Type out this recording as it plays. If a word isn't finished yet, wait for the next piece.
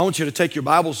I want you to take your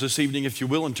Bibles this evening, if you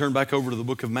will, and turn back over to the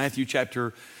book of Revelation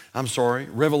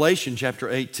chapter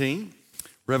 18.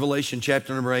 Revelation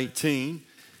chapter number 18.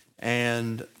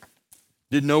 And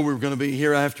didn't know we were going to be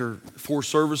here after 4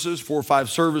 or 5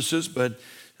 services, but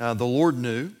the Lord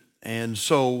knew. And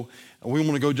so we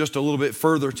want to go just a little bit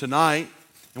further tonight.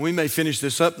 And we may finish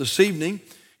this up this evening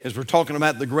as we're talking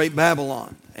about the Great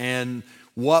Babylon and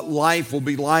what life will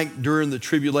be like during the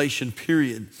tribulation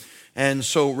period. And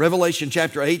so Revelation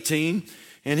chapter 18,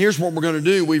 and here's what we're going to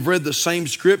do. We've read the same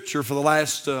scripture for the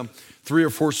last 3 or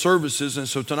 4 services, and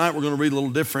so tonight we're going to read a little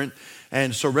different.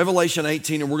 And so Revelation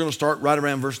 18, and we're going to start right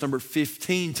around verse number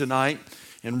 15 tonight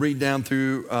and read down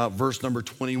through verse number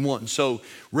 21. So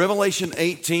Revelation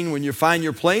 18, when you find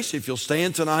your place, if you'll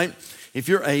stand tonight, if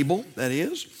you're able, that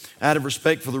is, out of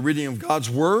respect for the reading of God's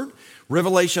word,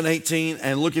 Revelation 18,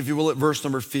 and look, if you will, at verse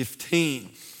number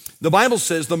 15. The Bible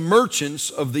says, the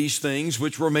merchants of these things,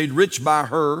 which were made rich by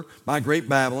her, by great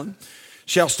Babylon,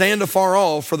 shall stand afar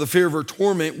off for the fear of her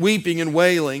torment, weeping and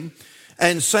wailing,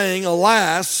 and saying,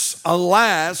 Alas,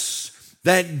 alas,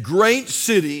 that great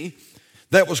city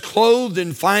that was clothed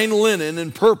in fine linen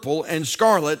and purple and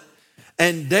scarlet,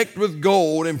 and decked with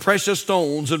gold and precious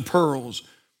stones and pearls.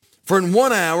 For in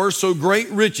 1 hour so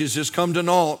great riches is come to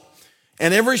naught,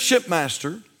 and every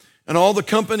shipmaster, and all the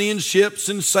company in ships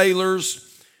and sailors,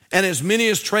 and as many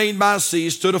as trade by sea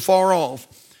stood afar off,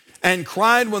 and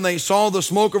cried when they saw the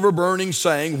smoke of her burning,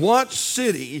 saying, What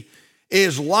city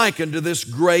is like unto this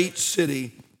great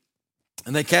city?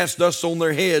 And they cast dust on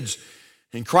their heads,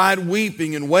 and cried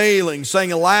weeping and wailing,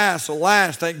 saying, Alas,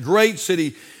 alas, that great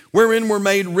city, wherein were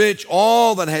made rich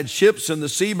all that had ships in the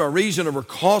sea by reason of her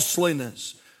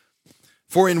costliness.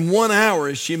 For in 1 hour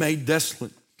is she made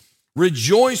desolate.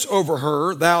 Rejoice over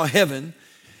her, thou heaven,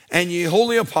 and ye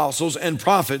holy apostles and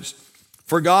prophets,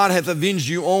 for God hath avenged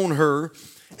you on her.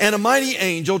 And a mighty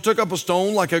angel took up a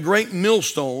stone like a great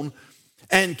millstone,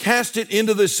 and cast it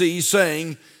into the sea,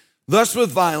 saying, Thus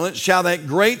with violence shall that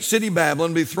great city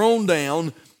Babylon be thrown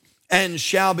down, and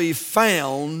shall be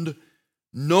found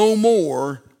no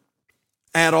more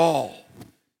at all.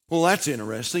 Well, that's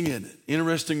interesting, isn't it?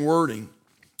 Interesting wording.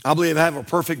 I believe I have a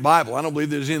perfect Bible. I don't believe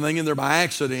there's anything in there by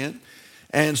accident.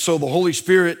 And so the Holy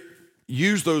Spirit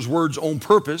used those words on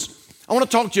purpose. I want to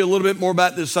talk to you a little bit more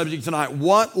about this subject tonight.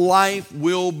 What life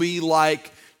will be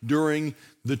like during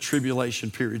the tribulation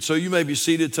period. So you may be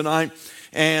seated tonight,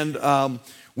 and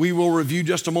we will review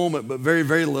just a moment, but very,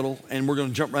 very little. And we're going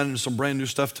to jump right into some brand new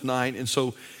stuff tonight. And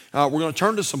so we're going to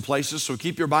turn to some places. So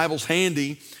keep your Bibles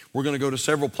handy. We're going to go to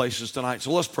several places tonight.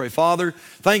 So let's pray. Father,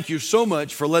 thank you so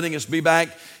much for letting us be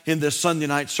back in this Sunday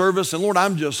night service. And Lord,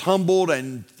 I'm just humbled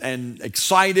and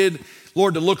excited,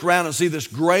 Lord, to look around and see this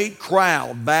great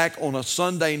crowd back on a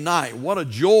Sunday night. What a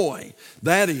joy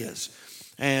that is.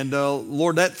 And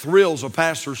Lord, that thrills a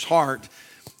pastor's heart,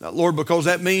 Lord, because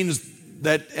that means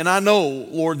that, and I know,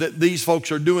 Lord, that these folks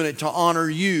are doing it to honor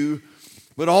you,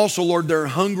 but also, Lord, they're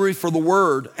hungry for the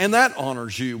word, and that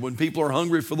honors you when people are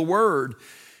hungry for the word.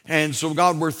 And so,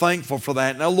 God, we're thankful for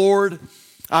that. Now, Lord,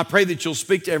 I pray that you'll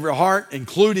speak to every heart,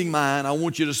 including mine. I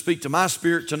want you to speak to my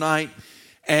spirit tonight.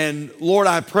 And, Lord,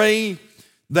 I pray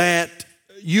that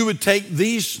you would take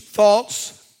these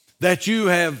thoughts that you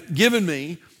have given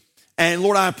me, and,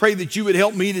 Lord, I pray that you would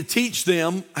help me to teach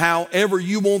them however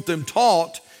you want them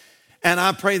taught. And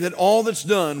I pray that all that's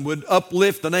done would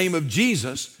uplift the name of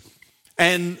Jesus.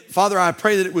 And, Father, I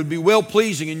pray that it would be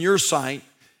well-pleasing in your sight.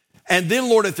 And then,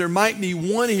 Lord, if there might be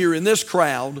one here in this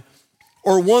crowd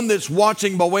or one that's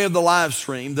watching by way of the live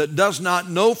stream that does not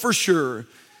know for sure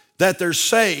that they're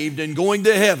saved and going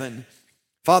to heaven,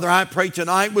 Father, I pray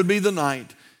tonight would be the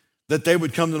night that they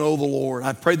would come to know the Lord.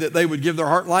 I pray that they would give their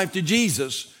heart and life to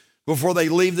Jesus before they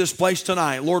leave this place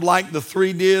tonight. Lord, like the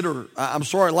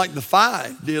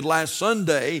 5 did last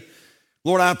Sunday,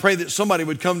 Lord, I pray that somebody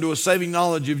would come to a saving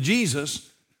knowledge of Jesus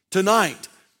tonight.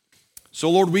 So,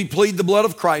 Lord, we plead the blood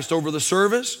of Christ over the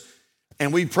service,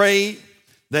 and we pray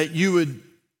that you would,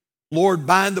 Lord,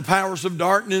 bind the powers of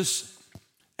darkness,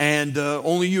 and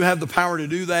only you have the power to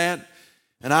do that.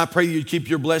 And I pray you'd keep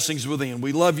your blessings within.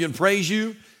 We love you and praise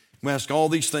you. We ask all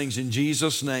these things in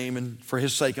Jesus' name and for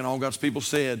his sake, and all God's people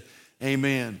said,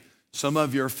 amen. Some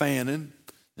of you are fanning.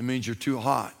 It means you're too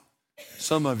hot.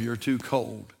 Some of you are too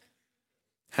cold.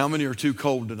 How many are too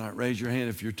cold tonight? Raise your hand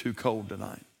if you're too cold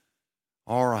tonight.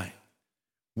 All right.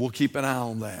 We'll keep an eye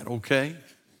on that, okay?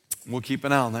 We'll keep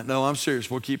an eye on that. No, I'm serious.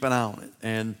 We'll keep an eye on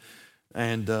it.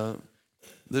 And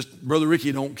this Brother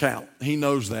Ricky don't count. He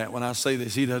knows that. When I say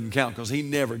this, he doesn't count because he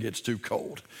never gets too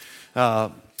cold.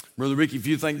 Brother Ricky, if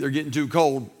you think they're getting too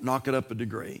cold, knock it up a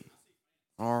degree.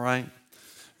 All right?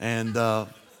 And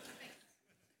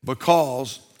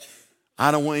because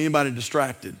I don't want anybody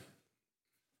distracted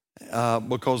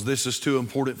because this is too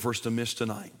important for us to miss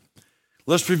tonight.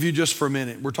 Let's review just for a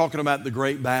minute. We're talking about the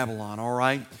great Babylon, all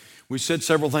right? We said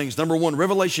several things. Number one,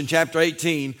 Revelation chapter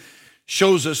 18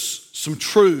 shows us some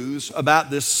truths about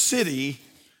this city,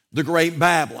 the great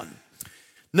Babylon.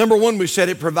 Number one, we said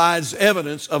it provides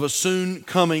evidence of a soon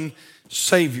coming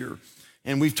Savior.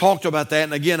 And we've talked about that.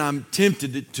 And again, I'm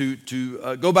tempted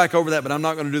to go back over that, but I'm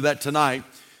not going to do that tonight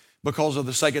because of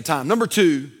the sake of time. Number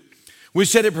two, we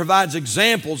said it provides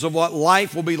examples of what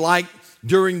life will be like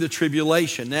during the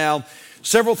tribulation. Now,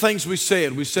 several things we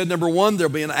said. We said, number one,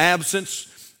 there'll be an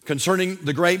absence concerning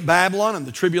the great Babylon and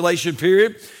the tribulation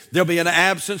period. There'll be an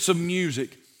absence of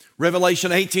music.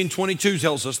 Revelation 18:22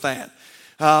 tells us that.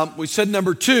 We said,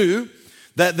 number two,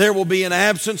 that there will be an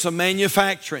absence of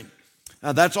manufacturing.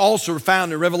 That's also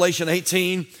found in Revelation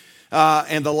 18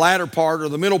 and the latter part or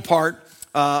the middle part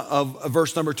of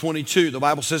verse number 22. The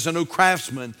Bible says, "And no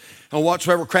craftsman, and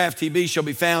whatsoever craft he be, shall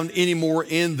be found any more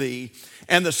in thee.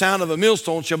 And the sound of a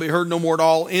millstone shall be heard no more at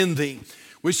all in thee."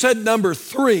 We said, number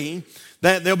three,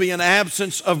 that there'll be an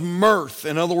absence of mirth.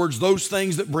 In other words, those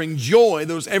things that bring joy,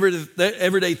 those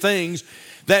everyday things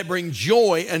that bring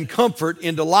joy and comfort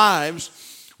into lives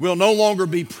will no longer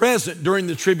be present during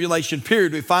the tribulation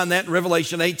period. We find that in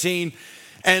Revelation 18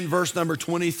 and verse number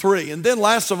 23. And then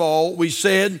last of all, we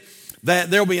said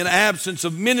that there'll be an absence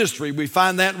of ministry. We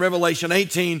find that in Revelation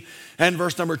 18 and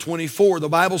verse number 24. The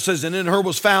Bible says, "And in her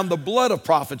was found the blood of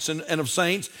prophets and of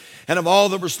saints and of all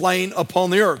that were slain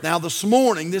upon the earth." Now this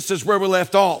morning, this is where we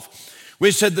left off. We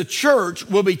said the church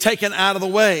will be taken out of the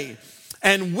way,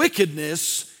 and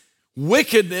wickedness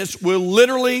will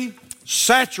literally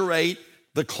saturate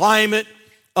the climate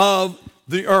of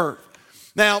the earth.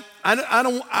 Now,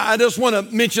 I just want to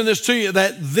mention this to you,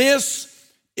 that this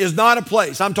is not a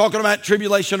place, I'm talking about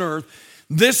tribulation earth,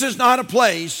 this is not a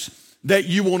place that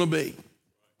you want to be.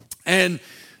 And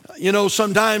you know,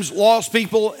 sometimes lost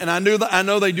people, and I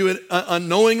know they do it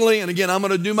unknowingly, and again, I'm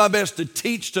going to do my best to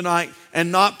teach tonight and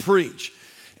not preach.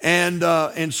 And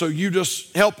so you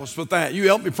just help us with that. You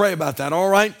help me pray about that, all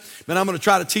right? But I'm going to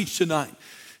try to teach tonight.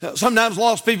 Sometimes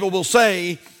lost people will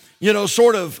say, you know,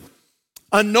 sort of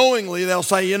unknowingly, they'll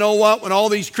say, you know what, when all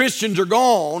these Christians are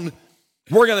gone,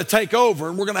 we're going to take over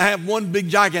and we're going to have one big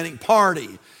gigantic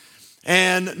party.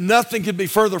 And nothing could be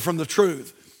further from the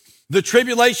truth. The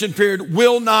tribulation period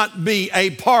will not be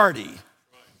a party,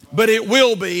 but it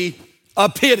will be a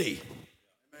pity.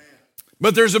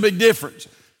 But there's a big difference.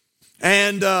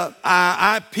 And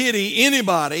I pity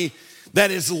anybody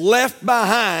that is left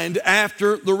behind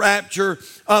after the rapture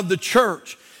of the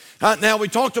church. Now, we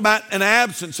talked about an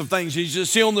absence of things. You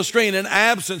just see on the screen an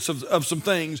absence of some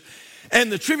things.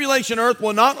 And the tribulation earth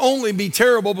will not only be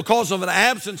terrible because of an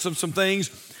absence of some things,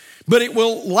 but it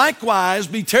will likewise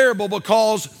be terrible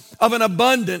because of an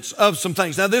abundance of some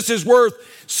things. Now, this is worth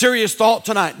serious thought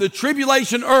tonight. The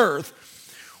tribulation earth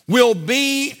will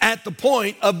be at the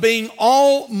point of being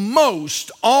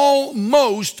almost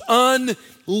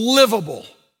unlivable.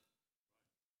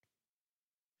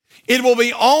 It will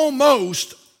be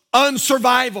almost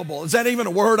unsurvivable. Is that even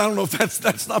a word? I don't know if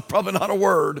that's probably not a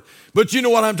word, but you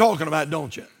know what I'm talking about,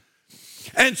 don't you?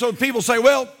 And so people say,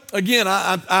 well, again,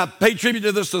 I paid tribute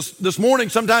to this morning.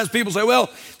 Sometimes people say, well,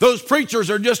 those preachers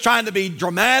are just trying to be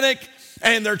dramatic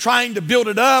and they're trying to build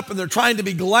it up and they're trying to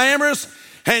be glamorous.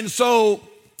 And so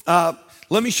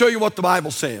let me show you what the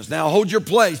Bible says. Now hold your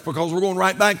place because we're going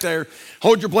right back there.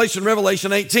 Hold your place in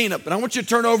Revelation 18 up. But I want you to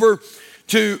turn over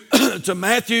to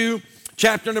Matthew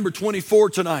chapter number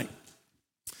 24 tonight.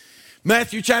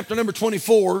 Matthew chapter number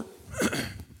 24.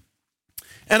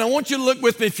 And I want you to look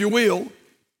with me, if you will,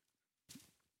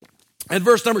 at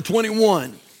verse number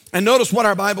 21. And notice what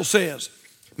our Bible says.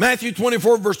 Matthew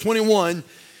 24, verse 21.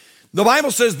 The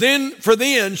Bible says,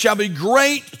 then shall be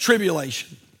great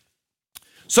tribulation,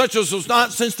 such as was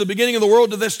not since the beginning of the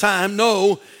world to this time,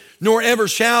 no, nor ever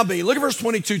shall be. Look at verse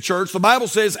 22, church. The Bible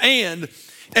says, and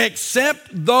except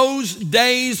those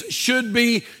days should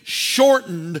be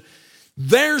shortened,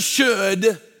 there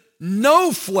should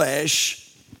no flesh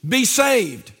be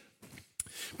saved.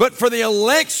 But for the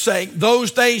elect's sake, those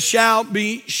days shall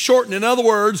be shortened. In other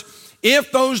words,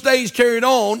 if those days carried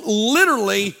on,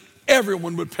 literally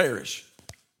everyone would perish.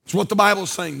 That's what the Bible is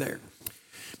saying there.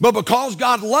 But because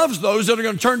God loves those that are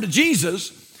going to turn to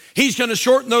Jesus, he's going to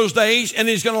shorten those days and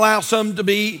he's going to allow some to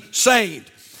be saved.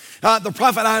 The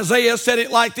prophet Isaiah said it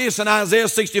like this in Isaiah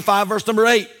 65, verse number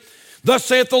 8. Thus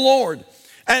saith the Lord,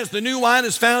 as the new wine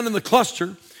is found in the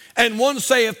cluster, and one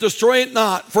saith, destroy it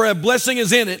not, for a blessing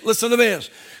is in it. Listen to this.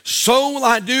 So will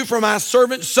I do for my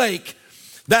servant's sake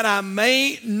that I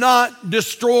may not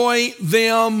destroy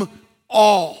them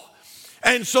all.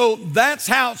 And so that's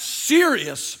how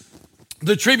serious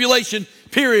the tribulation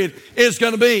period is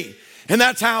going to be. And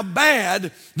that's how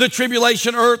bad the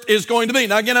tribulation earth is going to be.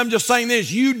 Now again, I'm just saying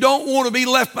this, you don't want to be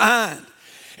left behind.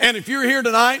 And if you're here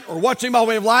tonight or watching by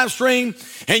way of live stream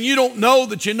and you don't know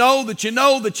that you know that you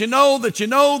know that you know that you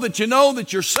know that you know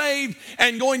that you're saved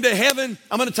and going to heaven,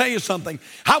 I'm going to tell you something.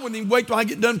 I wouldn't even wait till I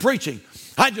get done preaching.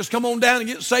 I'd just come on down and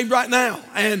get saved right now.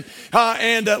 And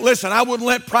listen, I wouldn't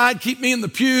let pride keep me in the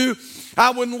pew.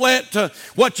 I wouldn't let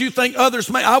what you think others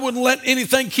may, I wouldn't let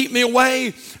anything keep me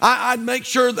away. I'd make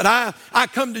sure that I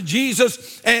come to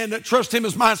Jesus and trust him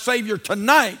as my Savior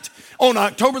tonight on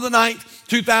October the 9th,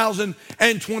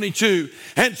 2022.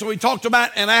 And so we talked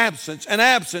about an absence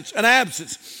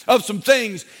of some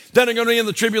things that are going to be in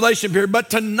the tribulation period. But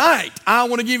tonight, I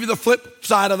want to give you the flip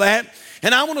side of that.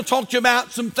 And I want to talk to you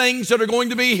about some things that are going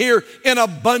to be here in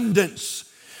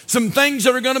abundance. Some things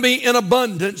that are going to be in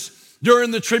abundance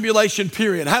during the tribulation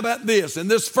period. How about this?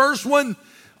 And this first one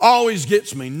always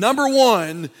gets me. Number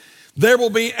one, there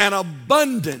will be an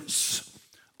abundance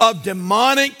of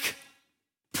demonic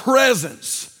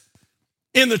presence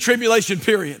in the tribulation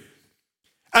period.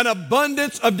 An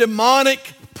abundance of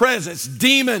demonic presence.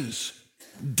 Demons,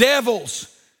 devils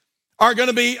are going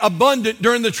to be abundant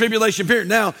during the tribulation period.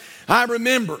 Now, I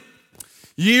remember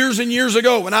years and years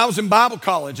ago when I was in Bible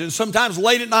college, and sometimes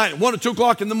late at night, 1 or 2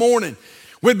 o'clock in the morning,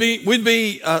 we'd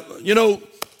be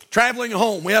traveling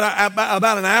home. We had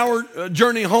about an hour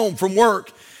journey home from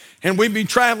work, and we'd be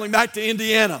traveling back to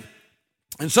Indiana.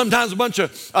 And sometimes a bunch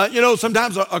of,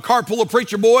 sometimes a car full of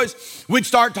preacher boys, we'd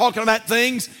start talking about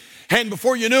things, and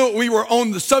before you knew it, we were on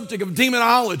the subject of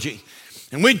demonology.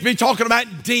 And we'd be talking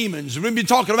about demons, and we'd be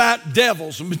talking about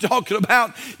devils, and we'd be talking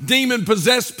about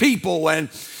demon-possessed people and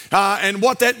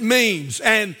what that means.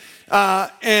 And I'm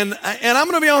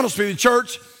going to be honest with you,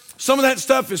 church, some of that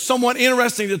stuff is somewhat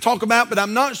interesting to talk about, but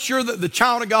I'm not sure that the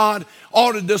child of God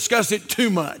ought to discuss it too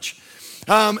much.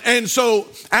 And so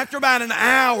after about an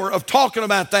hour of talking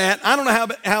about that, I don't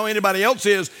know how anybody else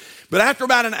is, but after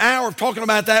about an hour of talking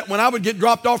about that, when I would get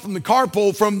dropped off from the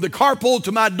carpool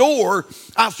to my door,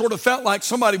 I sort of felt like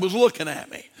somebody was looking at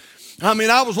me. I mean,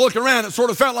 I was looking around. It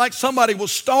sort of felt like somebody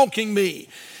was stalking me.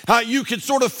 You could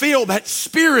sort of feel that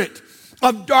spirit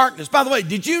of darkness. By the way,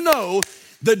 did you know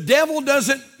the devil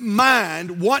doesn't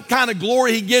mind what kind of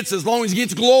glory he gets as long as he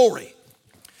gets glory?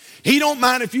 He don't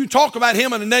mind if you talk about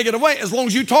him in a negative way as long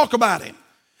as you talk about him.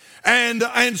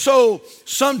 And so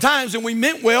sometimes, and we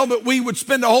meant well, but we would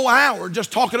spend a whole hour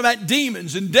just talking about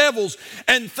demons and devils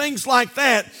and things like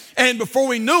that. And before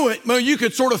we knew it, well, you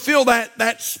could sort of feel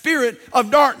that spirit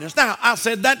of darkness. Now, I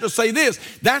said that to say this.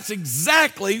 That's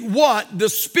exactly what the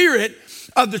spirit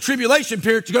of the tribulation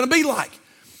period is going to be like.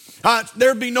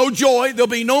 There'll be no joy. There'll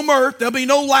be no mirth. There'll be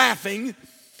no laughing.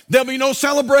 There'll be no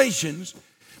celebrations.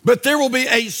 But there will be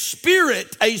a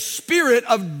spirit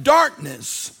of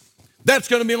darkness that's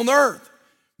going to be on the earth.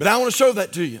 But I want to show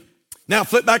that to you. Now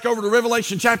flip back over to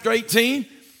Revelation chapter 18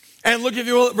 and look, if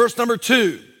you will, at verse number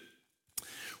 2.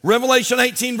 Revelation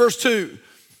 18 verse 2.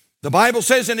 The Bible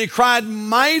says, and he cried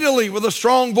mightily with a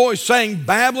strong voice, saying,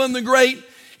 Babylon the Great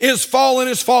is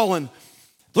fallen.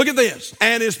 Look at this.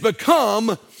 And is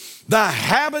become the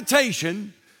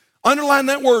habitation, underline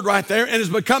that word right there, and has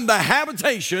become the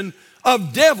habitation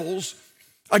of devils.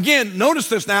 Again, notice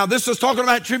this now. This is talking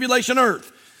about tribulation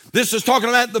earth. This is talking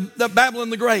about the Babylon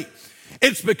the Great.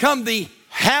 It's become the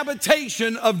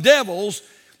habitation of devils.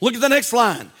 Look at the next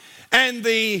line. And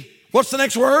what's the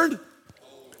next word?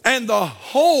 And the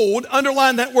hold,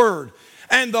 underline that word.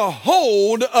 And the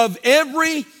hold of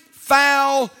every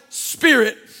foul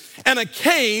spirit and a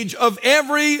cage of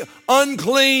every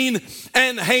unclean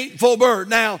and hateful bird.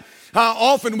 Now,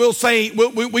 often we'll say,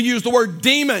 we use the word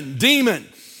demon.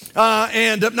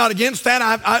 And I'm not against that.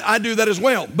 I do that as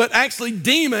well. But actually,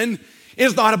 demon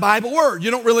is not a Bible word.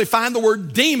 You don't really find the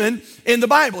word demon in the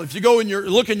Bible. If you go and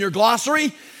look in your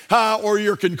glossary or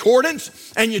your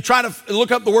concordance and you try to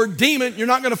look up the word demon, you're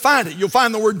not going to find it. You'll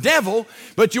find the word devil,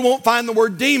 but you won't find the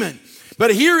word demon.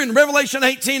 But here in Revelation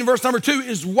 18, verse number 2,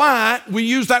 is why we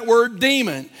use that word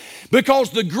demon.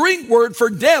 Because the Greek word for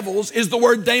devils is the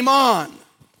word daemon.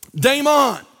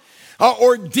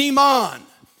 Or demon.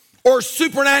 Or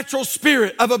supernatural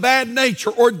spirit of a bad nature,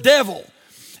 or devil.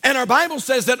 And our Bible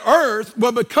says that earth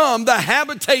will become the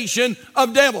habitation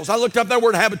of devils. I looked up that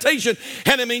word habitation,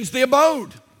 and it means the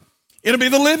abode. It'll be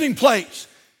the living place.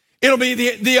 It'll be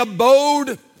the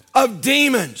abode of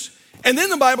demons. And then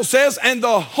the Bible says, and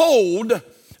the hold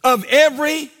of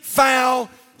every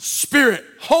foul spirit.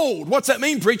 Hold. What's that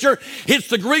mean, preacher? It's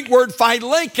the Greek word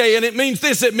phileke, and it means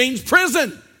this. It means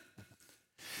prison.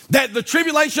 That the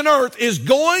tribulation earth is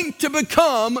going to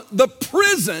become the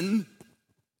prison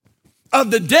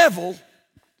of the devil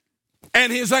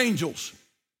and his angels.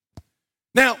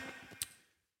 Now,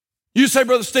 you say,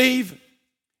 Brother Steve,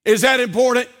 is that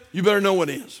important? You better know it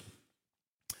is.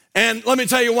 And let me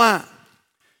tell you why.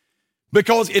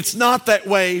 Because it's not that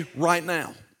way right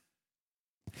now.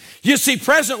 You see,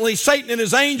 presently, Satan and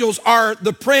his angels are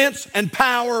the prince and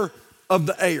power of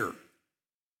the air.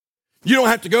 You don't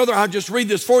have to go there. I'll just read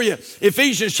this for you.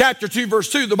 Ephesians chapter 2,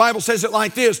 verse 2, the Bible says it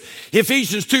like this.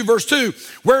 Ephesians 2, verse 2,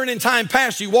 wherein in time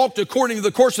past you walked according to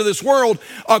the course of this world,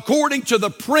 according to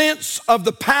the prince of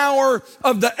the power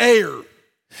of the air,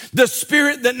 the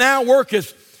spirit that now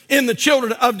worketh in the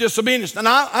children of disobedience. And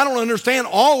I don't understand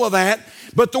all of that,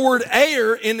 but the word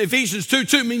air in Ephesians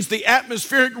 2:2 means the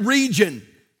atmospheric region.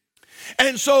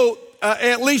 And so,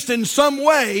 at least in some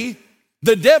way,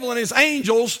 the devil and his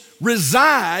angels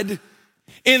reside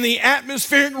in the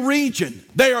atmospheric region.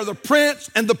 They are the prince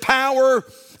and the power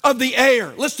of the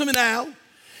air. Listen to me now.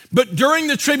 But during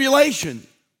the tribulation,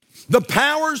 the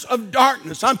powers of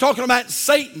darkness, I'm talking about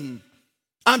Satan,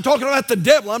 I'm talking about the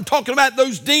devil, I'm talking about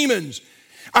those demons.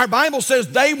 Our Bible says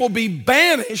they will be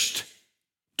banished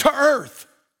to earth.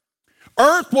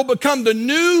 Earth will become the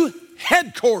new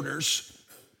headquarters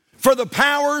for the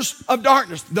powers of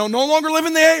darkness. They'll no longer live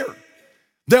in the air.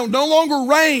 They'll no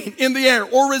longer reign in the air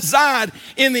or reside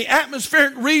in the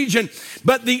atmospheric region,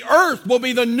 but the earth will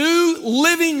be the new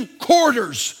living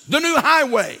quarters, the new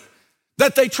highway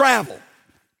that they travel,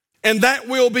 and that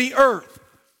will be earth.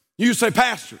 You say,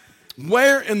 Pastor,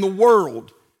 where in the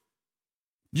world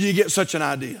do you get such an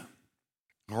idea?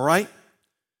 All right,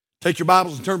 take your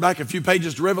Bibles and turn back a few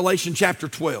pages to Revelation chapter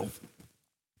 12.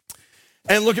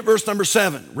 And look at verse number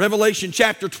 7. Revelation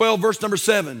chapter 12, verse number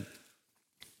 7.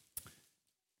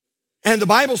 And the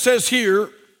Bible says here,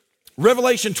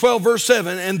 Revelation 12, verse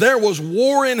 7, and there was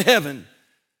war in heaven.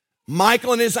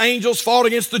 Michael and his angels fought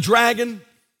against the dragon.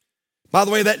 By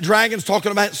the way, that dragon's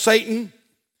talking about Satan.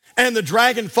 And the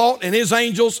dragon fought and his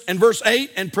angels, and verse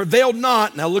 8, and prevailed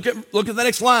not. Now look at the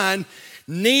next line.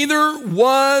 Neither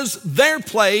was their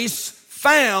place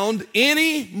found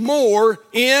any more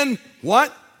in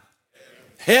what?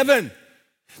 Heaven.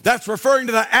 That's referring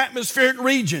to the atmospheric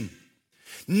region.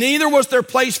 Neither was their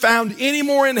place found any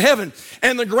more in heaven.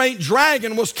 And the great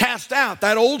dragon was cast out,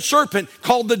 that old serpent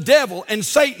called the devil and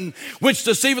Satan, which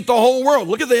deceiveth the whole world.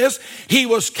 Look at this. He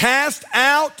was cast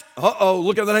out.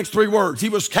 Look at the next three words. He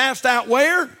was cast out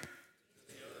where?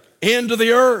 Into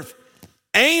the earth.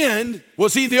 And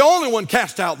was he the only one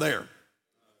cast out there?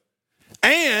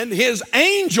 And his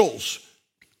angels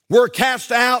were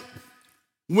cast out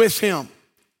with him.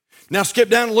 Now skip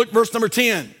down and look at verse number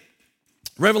 10.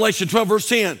 Revelation 12, verse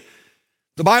 10.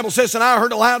 The Bible says, and I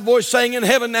heard a loud voice saying, in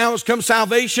heaven now has come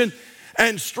salvation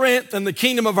and strength and the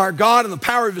kingdom of our God and the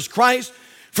power of his Christ.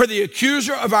 For the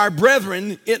accuser of our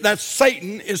brethren, that's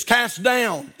Satan, is cast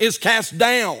down,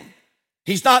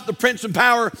 He's not the prince and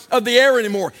power of the air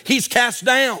anymore. He's cast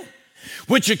down,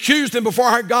 which accused him before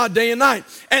our God day and night.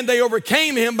 And they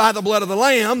overcame him by the blood of the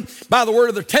Lamb, by the word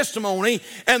of their testimony,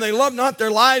 and they loved not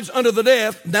their lives unto the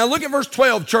death. Now look at verse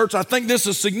 12, church. I think this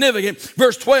is significant.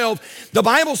 Verse 12, the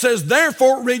Bible says,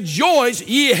 therefore rejoice,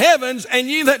 ye heavens, and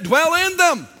ye that dwell in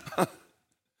them.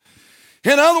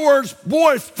 In other words,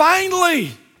 boy,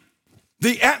 finally,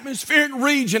 the atmospheric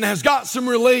region has got some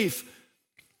relief.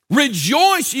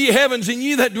 Rejoice, ye heavens, and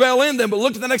ye that dwell in them. But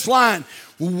look at the next line.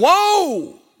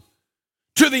 Woe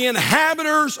to the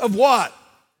inhabitants of what?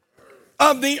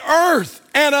 Of the earth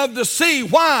and of the sea.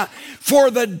 Why? For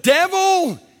the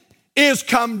devil is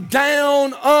come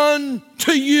down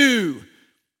unto you,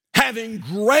 having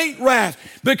great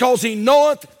wrath, because he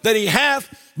knoweth that he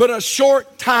hath but a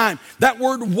short time. That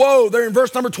word woe there in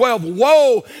verse number 12.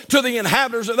 Woe to the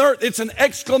inhabitants of the earth. It's an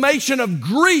exclamation of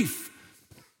grief.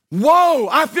 Whoa,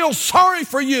 I feel sorry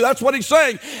for you. That's what he's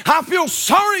saying. I feel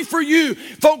sorry for you,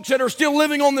 folks that are still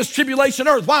living on this tribulation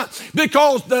earth. Why?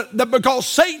 Because because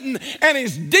Satan and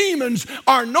his demons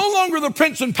are no longer the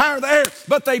prince and power of the air,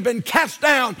 but they've been cast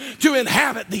down to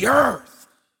inhabit the earth.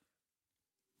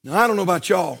 Now, I don't know about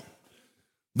y'all.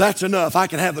 That's enough. I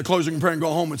can have the closing prayer and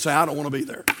go home and say, I don't want to be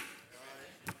there.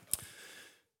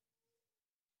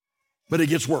 But it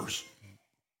gets worse.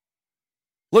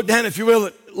 Look down, if you will,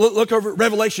 look over at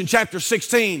Revelation chapter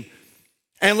 16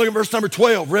 and look at verse number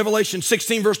 12. Revelation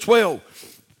 16, verse 12.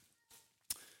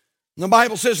 The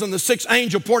Bible says, and the sixth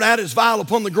angel poured out his vial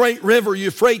upon the great river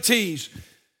Euphrates,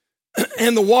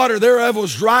 and the water thereof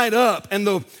was dried up, and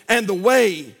the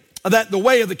way that the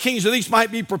way of the kings of the east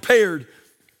might be prepared.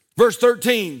 Verse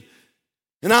 13,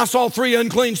 and I saw 3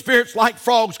 unclean spirits like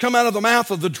frogs come out of the mouth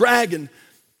of the dragon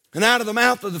and out of the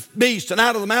mouth of the beast and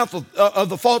out of the mouth of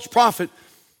the false prophet.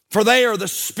 For they are the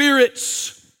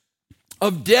spirits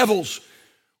of devils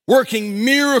working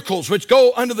miracles which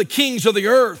go unto the kings of the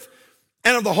earth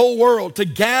and of the whole world to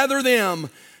gather them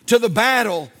to the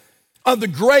battle of the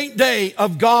great day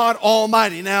of God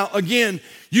Almighty. Now, again,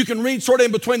 you can read sort of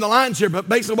in between the lines here, but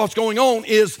basically what's going on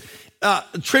is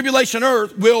tribulation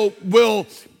earth will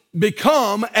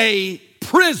become a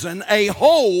prison, a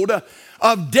hold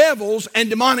of devils and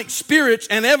demonic spirits,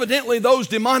 and evidently those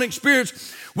demonic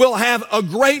spirits will have a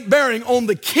great bearing on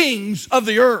the kings of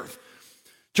the earth.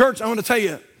 Church, I want to tell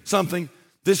you something.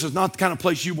 This is not the kind of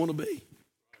place you want to be.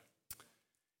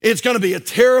 It's going to be a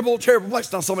terrible, terrible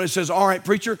place. Now somebody says, all right,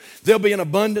 preacher, there'll be an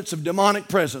abundance of demonic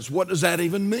presence. What does that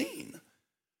even mean?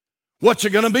 What's it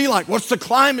going to be like? What's the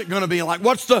climate going to be like?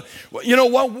 What's the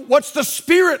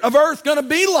spirit of earth going to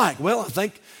be like? Well,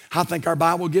 I think our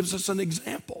Bible gives us an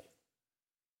example.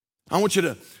 I want you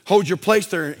to hold your place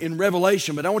there in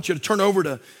Revelation, but I want you to turn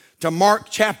over to Mark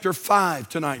chapter 5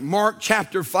 tonight. Mark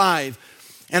chapter 5.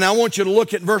 And I want you to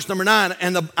look at verse number 9.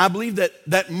 And I believe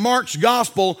that Mark's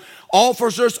gospel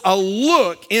offers us a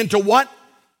look into what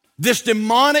this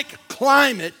demonic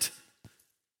climate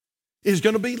is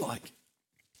going to be like.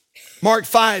 Mark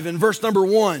 5 and verse number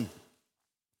 1.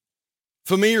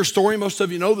 Familiar story, most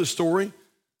of you know this story.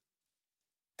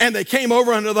 And they came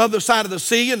over on the other side of the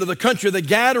sea into the country of the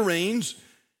Gadarenes.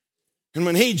 And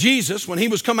when Jesus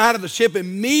was come out of the ship,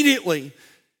 immediately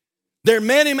there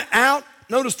met him out,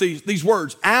 notice these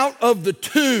words, out of the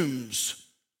tombs,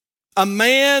 a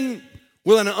man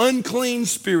with an unclean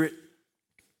spirit.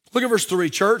 Look at verse 3,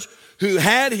 church. Who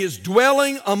had his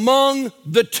dwelling among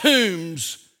the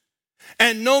tombs,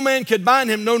 and no man could bind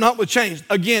him, no, not with chains.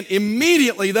 Again,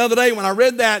 immediately the other day when I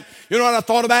read that, you know what I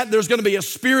thought about? There's going to be a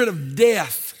spirit of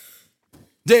death.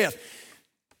 Death.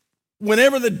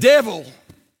 Whenever the devil,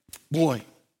 boy,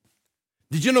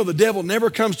 did you know the devil never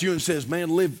comes to you and says, man,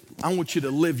 I want you to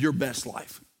live your best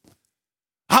life.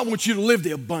 I want you to live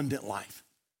the abundant life.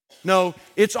 No,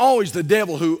 it's always the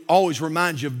devil who always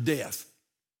reminds you of death.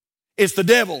 It's the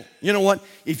devil. You know what?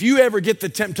 If you ever get the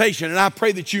temptation, and I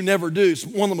pray that you never do, it's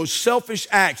one of the most selfish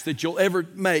acts that you'll ever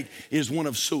make is one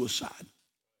of suicide.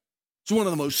 It's one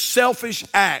of the most selfish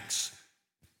acts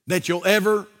that you'll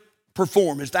ever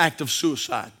perform is the act of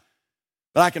suicide.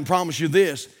 But I can promise you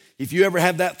this, if you ever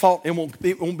have that thought, it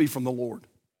won't be from the Lord.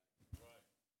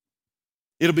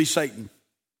 It'll be Satan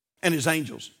and his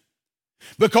angels.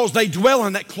 Because they dwell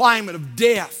in that climate of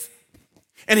death.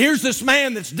 And here's this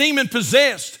man that's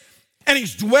demon-possessed, and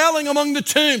he's dwelling among the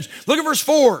tombs. Look at verse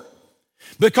 4.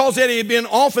 Because that he had been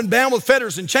often bound with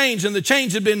fetters and chains, and the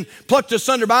chains had been plucked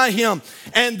asunder by him,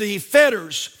 and the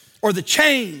fetters or the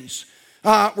chains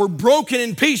were broken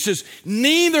in pieces.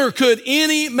 Neither could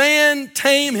any man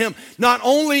tame him. Not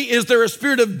only is there a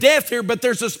spirit of death here, but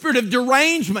there's a spirit of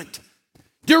derangement.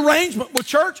 Derangement. Well,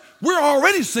 church, we're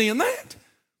already seeing that.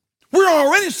 We're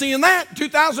already seeing that in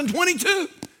 2022.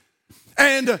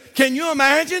 And can you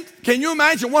imagine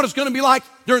what it's going to be like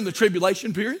during the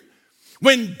tribulation period?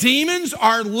 When demons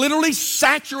are literally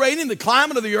saturating the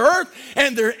climate of the earth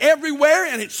and they're everywhere,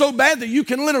 and it's so bad that you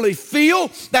can literally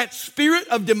feel that spirit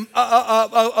of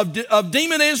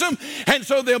demonism. And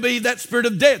so there'll be that spirit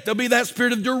of death. There'll be that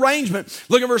spirit of derangement.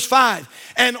 Look at verse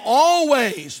 5. And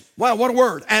always, wow, what a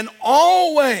word. And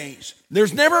always,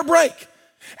 there's never a break.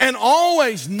 And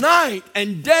always, night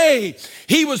and day,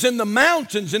 he was in the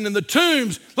mountains and in the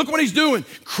tombs. Look what he's doing,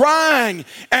 crying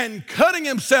and cutting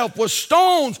himself with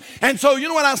stones. And so you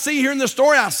know what I see here in this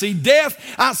story? I see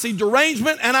death, I see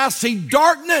derangement, and I see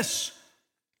darkness.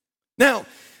 Now,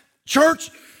 church,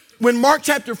 when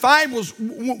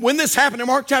this happened in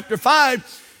Mark chapter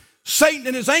 5, Satan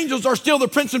and his angels are still the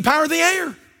prince and power of the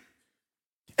air.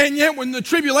 And yet when the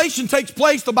tribulation takes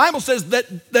place, the Bible says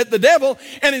that the devil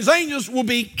and his angels will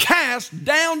be cast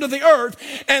down to the earth,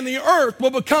 and the earth will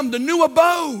become the new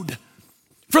abode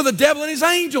for the devil and his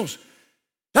angels.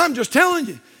 I'm just telling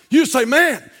you. You say,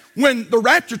 man, when the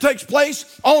rapture takes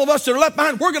place, all of us that are left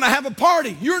behind, we're going to have a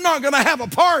party. You're not going to have a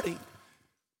party.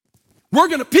 We're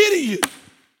going to pity you.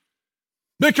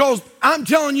 Because I'm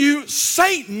telling you,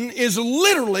 Satan is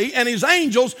literally, and his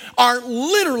angels are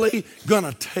literally going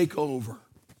to take over.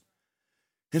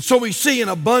 And so we see an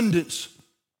abundance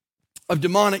of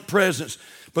demonic presence,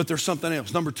 but there's something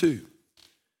else. Number 2,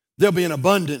 there'll be an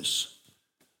abundance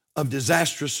of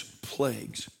disastrous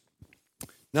plagues.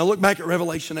 Now look back at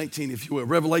Revelation 18, if you will.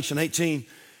 Revelation 18,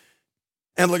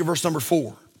 and look at verse number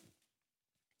 4.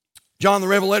 John the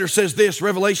Revelator says this,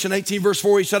 Revelation 18 verse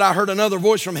 4, he said, I heard another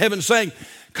voice from heaven saying,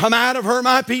 come out of her,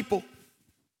 my people,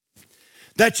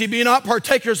 that ye be not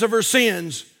partakers of her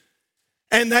sins,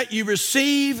 and that ye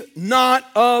receive not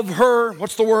of her,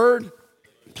 what's the word?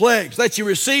 Plagues. That ye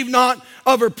receive not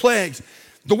of her plagues.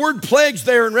 The word plagues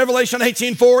there in Revelation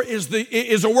 18:4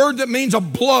 is a word that means a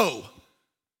blow.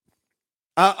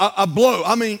 A blow.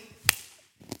 I mean,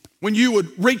 when you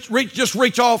would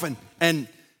reach off and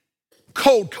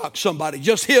cold cock somebody,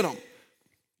 just hit them.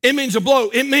 It means a blow.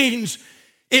 It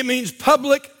means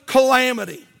public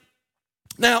calamity.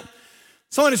 Now,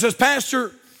 somebody says,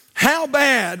 Pastor, how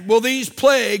bad will these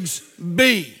plagues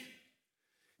be?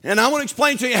 And I want to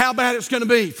explain to you how bad it's going to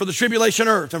be for the tribulation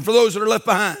earth and for those that are left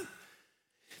behind.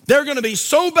 They're going to be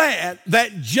so bad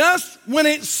that just when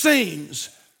it seems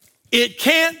it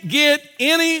can't get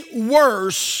any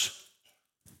worse,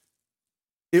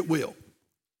 it will.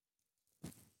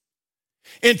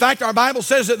 In fact, our Bible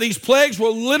says that these plagues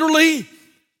will literally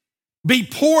be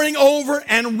pouring over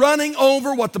and running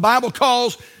over what the Bible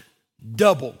calls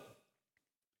double.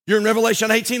 You're in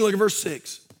Revelation 18, look at verse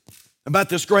 6 about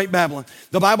this great Babylon.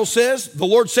 The Bible says, the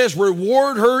Lord says,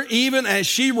 reward her even as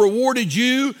she rewarded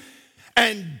you,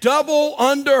 and double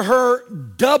unto her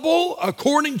double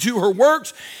according to her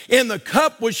works. In the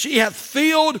cup which she hath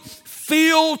filled,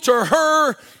 fill to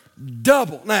her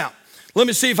double. Now, let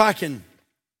me see if I can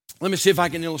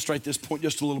illustrate this point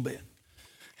just a little bit.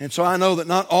 And so I know that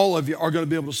not all of you are going to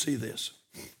be able to see this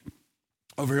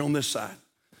over here on this side.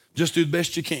 Just do the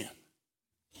best you can.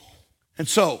 And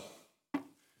so,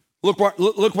 look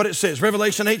what it says.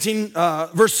 Revelation 18,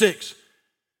 verse 6.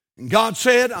 And God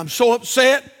said, I'm so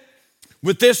upset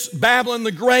with this Babylon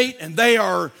the Great, and they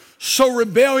are so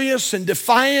rebellious and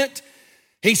defiant.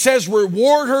 He says,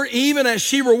 reward her even as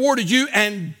she rewarded you,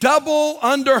 and double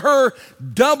unto her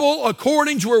double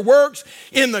according to her works.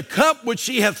 In the cup which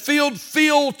she hath filled,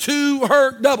 fill to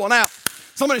her double. Now,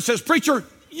 somebody says, preacher,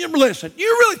 you listen, you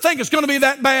really think it's going to be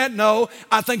that bad? No,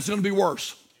 I think it's going to be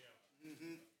worse.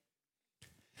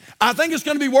 I think it's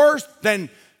going to be worse than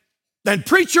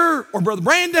preacher or Brother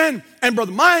Brandon and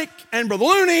Brother Mike and Brother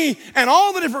Looney and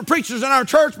all the different preachers in our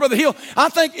church, Brother Hill. I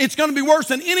think it's going to be worse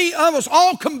than any of us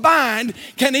all combined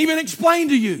can even explain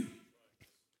to you.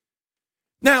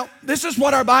 Now, this is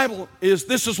what our Bible is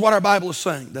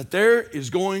saying, that there is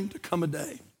going to come a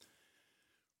day.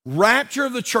 Rapture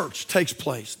of the church takes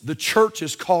place. The church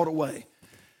is called away.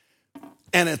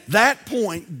 And at that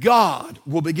point, God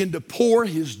will begin to pour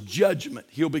his judgment.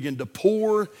 He'll begin to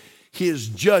pour his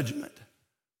judgment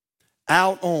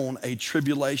out on a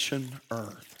tribulation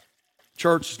earth.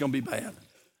 Church is going to be bad.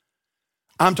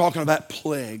 I'm talking about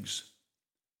plagues.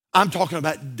 I'm talking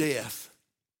about death.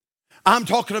 I'm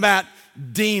talking about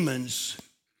demons.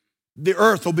 The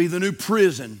earth will be the new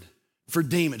prison for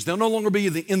demons. They'll no longer be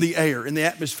in the air, in the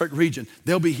atmospheric region.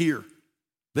 They'll be here.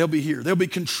 They'll be here. They'll be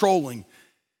controlling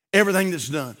everything that's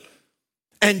done.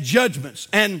 And judgments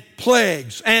and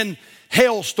plagues and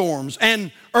hailstorms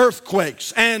and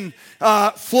earthquakes and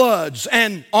floods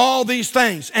and all these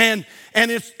things. And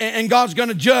God's going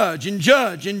to judge and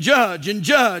judge and judge and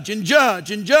judge and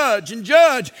judge and judge and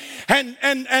judge. And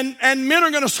men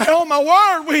are going to say, oh my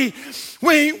word, we've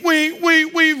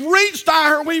reached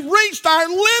our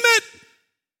limit.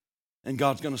 And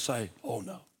God's going to say, oh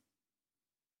no.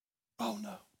 Oh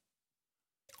no.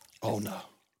 Oh no.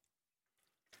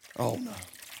 Oh no.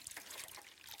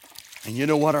 And you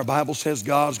know what our Bible says?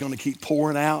 God's going to keep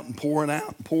pouring out and pouring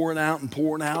out and pouring out and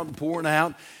pouring out and pouring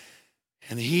out.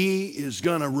 And he is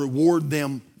going to reward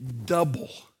them double.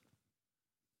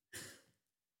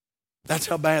 That's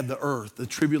how bad the earth, the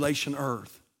tribulation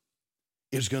earth,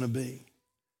 is going to be.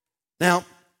 Now,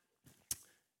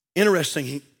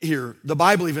 interesting here, the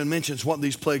Bible even mentions what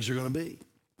these plagues are going to be.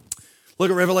 Look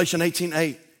at Revelation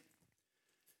 18:8.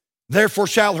 Therefore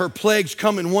shall her plagues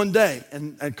come in one day.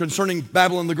 And concerning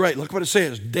Babylon the Great, look what it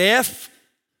says. Death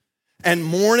and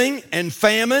mourning and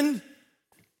famine,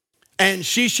 and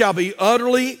she shall be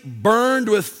utterly burned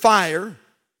with fire,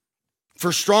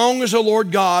 for strong is the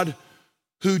Lord God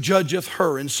who judgeth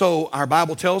her. And so our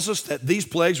Bible tells us that these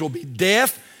plagues will be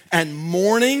death and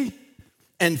mourning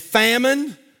and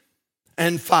famine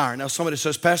and fire. Now somebody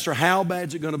says, Pastor, how bad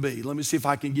is it going to be? Let me see if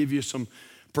I can give you some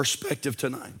perspective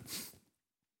tonight.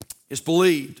 It's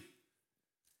believed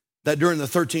that during the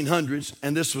 1300s,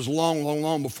 and this was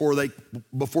long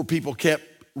before people kept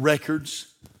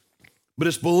records, but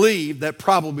it's believed that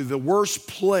probably the worst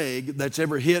plague that's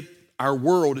ever hit our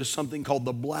world is something called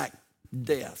the Black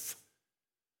Death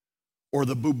or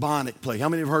the bubonic plague. How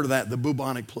many have heard of that, the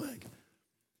bubonic plague?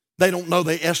 They don't know,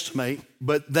 they estimate,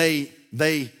 but they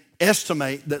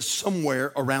estimate that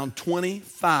somewhere around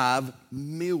 25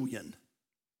 million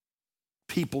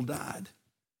people died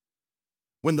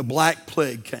when the Black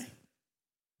Plague came.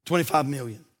 25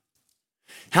 million.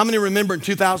 How many remember in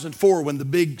 2004 when the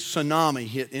big tsunami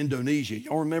hit Indonesia?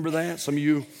 Y'all remember that? Some of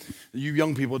you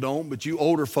young people don't, but you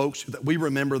older folks, we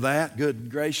remember that. Good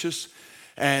gracious.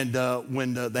 And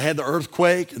when they had the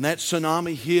earthquake and that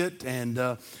tsunami hit,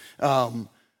 and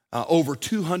over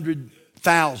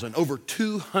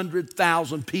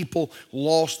 200,000 people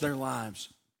lost their lives.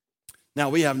 Now,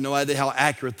 we have no idea how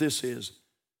accurate this is,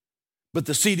 but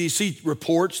the CDC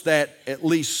reports that at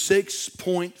least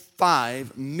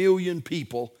 6.5 million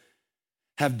people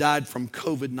have died from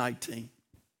COVID-19.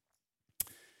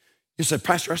 You say,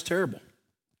 Pastor, that's terrible.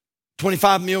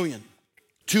 25 million,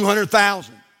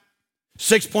 200,000,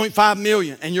 6.5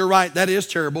 million. And you're right, that is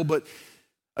terrible. But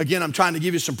again, I'm trying to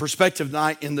give you some perspective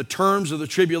tonight. In the terms of the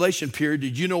tribulation period,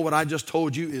 did you know what I just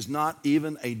told you is not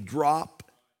even a drop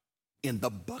in the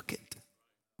bucket?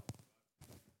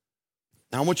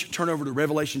 Now, I want you to turn over to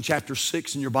Revelation chapter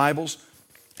 6 in your Bibles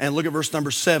and look at verse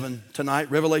number 7 tonight.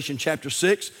 Revelation chapter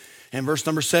 6 and verse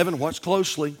number 7. Watch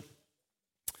closely.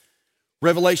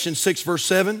 Revelation 6, verse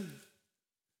 7.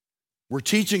 We're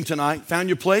teaching tonight. Found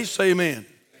your place? Say amen. Amen.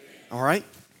 All right.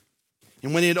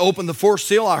 And when he had opened the fourth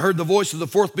seal, I heard the voice of the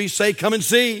fourth beast say, come and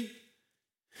see.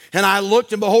 And I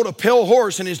looked, and behold, a pale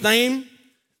horse, and his name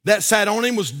that sat on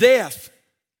him was Death,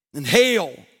 and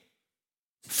Hell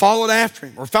followed after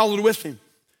him, or followed with him.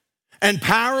 And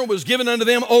power was given unto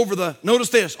them over the, notice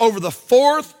this, over the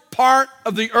fourth part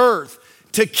of the earth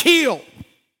to kill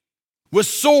with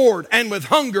sword and with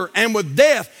hunger and with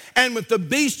death and with the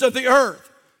beasts of the earth.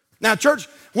 Now, church,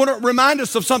 I want to remind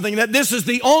us of something, that this is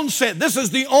the onset. This is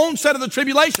the onset of the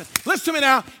tribulation. Listen to me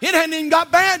now. It hadn't even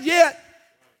got bad yet.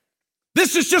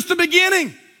 This is just the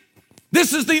beginning.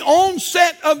 This is the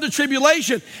onset of the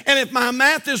tribulation. And if my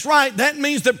math is right, that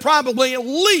means that probably at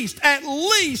least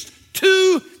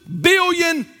 2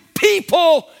 billion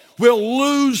people will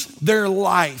lose their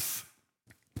life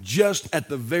just at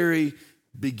the very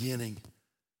beginning.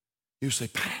 You say,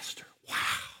 Pastor, wow,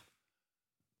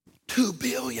 2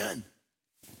 billion.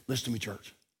 Listen to me,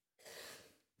 church.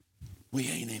 We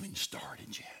ain't even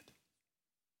started yet.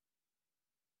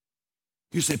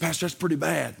 You say, Pastor, that's pretty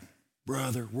bad.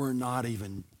 Brother, we're not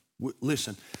even,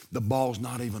 listen, the ball's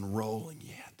not even rolling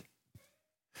yet.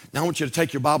 Now I want you to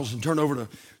take your Bibles and turn over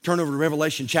to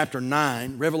Revelation chapter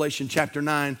 9. Revelation chapter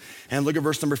 9, and look at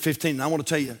verse number 15. And I want to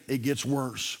tell you, it gets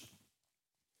worse.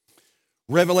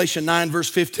 Revelation 9, verse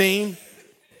 15.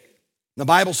 The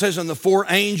Bible says, and the 4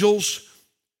 angels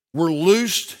were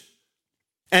loosed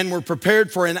and were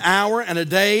prepared for an hour and a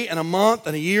day and a month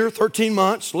and a year, 13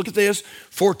 months. Look at this.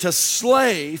 For to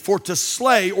slay,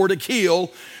 or to kill,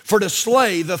 for to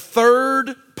slay the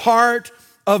third part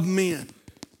of men.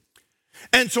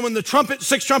 And so when the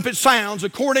 6th trumpet sounds,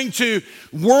 according to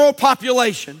world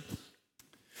population,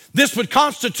 this would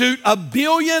constitute 1.5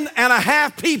 billion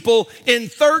people in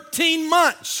 13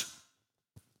 months.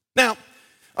 Now,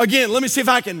 again, let me see if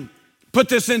I can put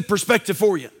this in perspective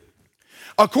for you.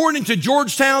 According to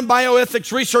Georgetown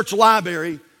Bioethics Research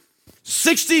Library,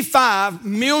 65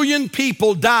 million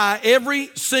people die every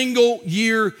single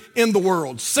year in the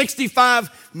world. 65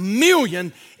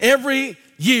 million every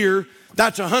year.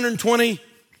 That's 120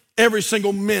 every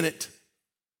single minute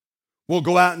will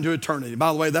go out into eternity.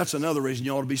 By the way, that's another reason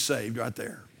you ought to be saved right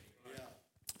there.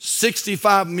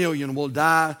 65 million will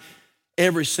die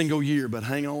every single year, but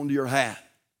hang on to your hat.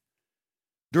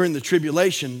 During the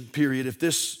tribulation period, if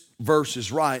this verse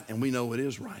is right, and we know it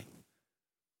is right,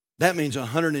 that means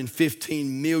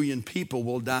 115 million people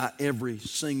will die every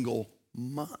single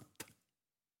month.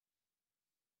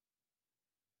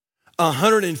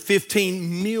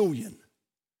 115 million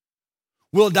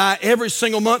will die every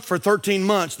single month for 13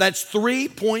 months. That's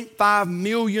 3.5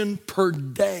 million per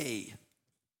day.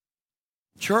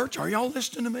 Church, are y'all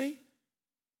listening to me?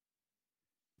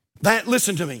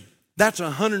 Listen to me. That's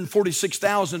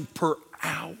 146,000 per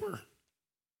hour.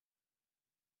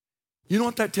 You know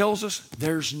what that tells us?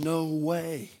 There's no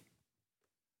way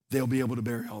they'll be able to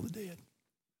bury all the dead.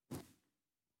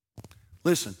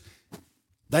 Listen,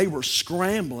 they were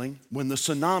scrambling when the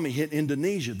tsunami hit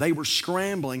Indonesia. They were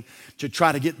scrambling to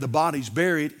try to get the bodies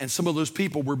buried, and some of those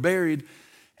people were buried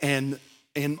in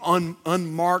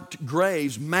unmarked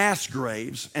graves, mass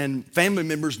graves, and family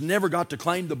members never got to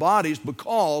claim the bodies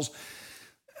because,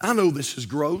 I know this is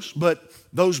gross, but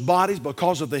those bodies,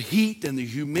 because of the heat and the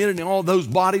humidity, all those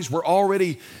bodies were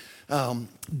already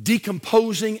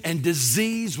decomposing, and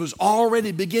disease was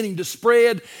already beginning to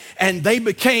spread, and they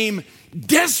became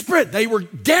desperate. They were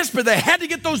desperate. They had to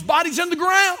get those bodies in the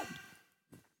ground.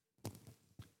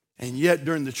 And yet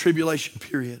during the tribulation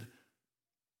period,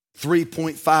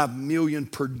 3.5 million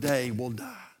per day will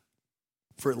die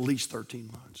for at least 13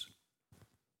 months.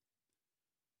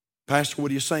 Pastor,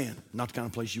 what are you saying? Not the kind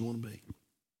of place you want to be.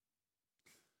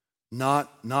 Not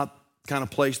the kind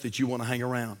of place that you want to hang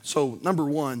around. So number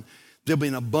one, there'll be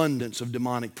an abundance of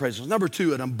demonic presence. Number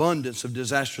two, an abundance of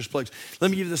disastrous plagues.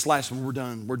 Let me give you this last one.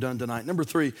 We're done tonight. Number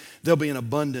three, there'll be an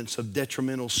abundance of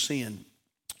detrimental sin.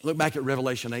 Look back at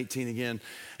Revelation 18 again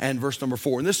and verse number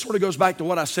 4. And this sort of goes back to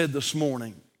what I said this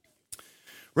morning.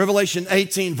 Revelation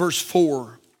 18 verse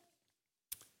 4.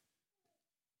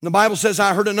 The Bible says,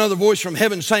 I heard another voice from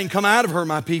heaven saying, come out of her,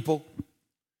 my people,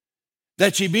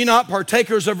 that ye be not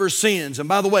partakers of her sins. And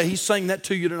by the way, he's saying that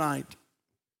to you tonight.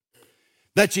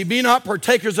 That ye be not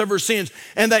partakers of her sins,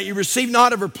 and that ye receive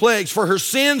not of her plagues, for her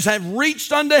sins have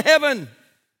reached unto heaven.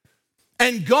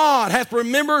 And God hath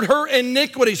remembered her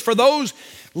iniquities. For those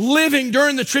living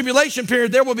during the tribulation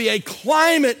period, there will be a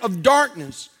climate of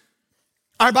darkness.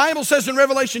 Our Bible says in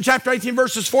Revelation chapter 18,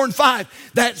 verses 4 and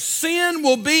 5, that sin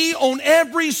will be on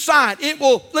every side. It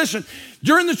will, listen,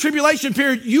 during the tribulation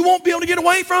period, you won't be able to get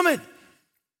away from it.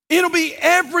 It'll be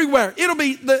everywhere. It'll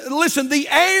be, the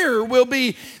air will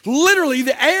be, literally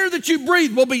the air that you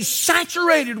breathe will be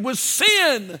saturated with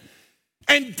sin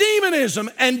and demonism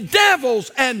and devils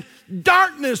and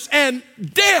darkness and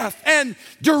death and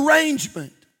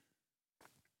derangement.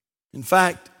 In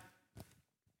fact,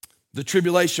 the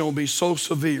tribulation will be so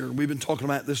severe. We've been talking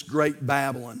about this great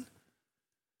Babylon.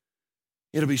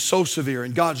 It'll be so severe,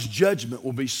 and God's judgment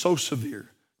will be so severe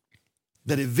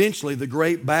that eventually the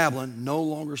great Babylon no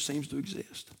longer seems to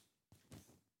exist.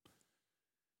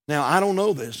 Now, I don't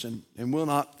know this, and we'll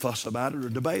not fuss about it or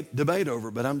debate over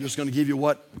it, but I'm just going to give you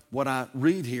what I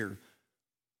read here.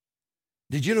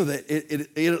 Did you know that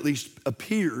it at least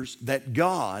appears that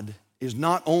God is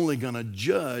not only going to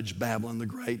judge Babylon the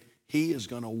Great, he is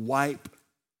going to wipe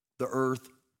the earth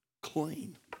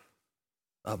clean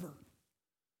of her.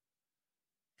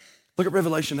 Look at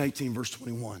Revelation 18, verse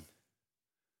 21.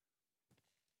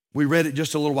 We read it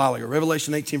just a little while ago.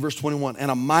 Revelation 18, verse 21. And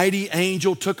a mighty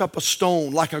angel took up a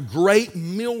stone like a great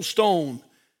millstone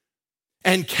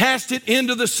and cast it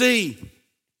into the sea,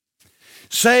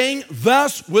 saying,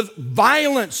 thus with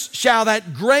violence shall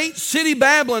that great city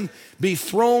Babylon be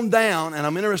thrown down. And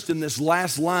I'm interested in this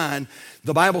last line.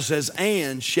 The Bible says,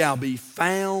 and shall be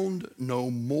found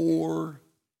no more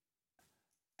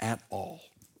at all.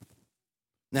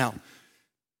 Now,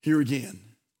 here again,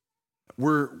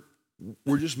 we're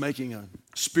just making a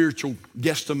spiritual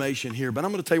guesstimation here, but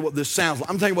I'm going to tell you what this sounds like.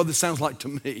 I'm telling you what this sounds like to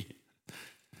me.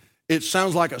 It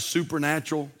sounds like a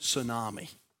supernatural tsunami.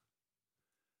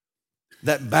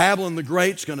 That Babylon the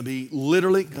Great's going to be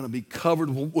literally going to be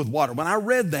covered with water. When I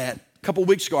read that a couple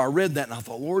weeks ago, I read that and I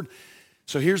thought, Lord,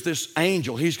 so here's this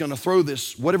angel. He's going to throw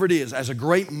this, whatever it is, as a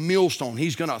great millstone.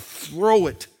 He's going to throw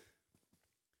it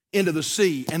into the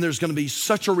sea, and there's going to be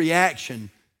such a reaction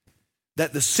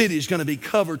that the city is going to be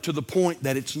covered to the point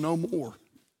that it's no more.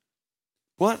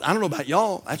 Well, I don't know about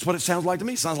y'all. That's what it sounds like to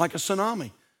me. It sounds like a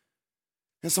tsunami.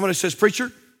 And somebody says,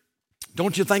 preacher,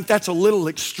 don't you think that's a little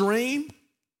extreme?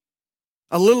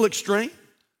 A little extreme?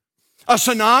 A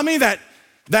tsunami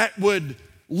that would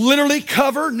literally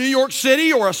cover New York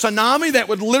City, or a tsunami that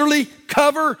would literally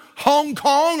cover Hong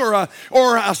Kong, or a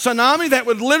tsunami that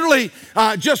would literally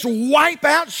just wipe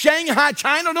out Shanghai,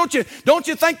 China. Don't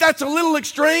you think that's a little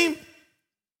extreme?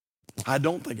 I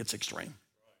don't think it's extreme.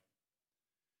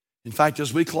 In fact,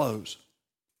 as we close,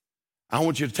 I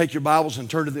want you to take your Bibles and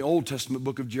turn to the Old Testament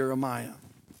book of Jeremiah.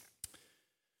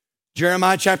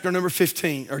 Jeremiah chapter number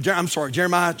 15,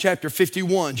 Jeremiah chapter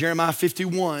 51, Jeremiah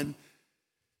 51.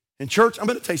 And church, I'm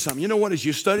going to tell you something. You know what? As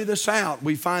you study this out,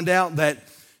 we find out that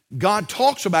God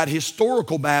talks about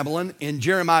historical Babylon in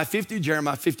Jeremiah 50,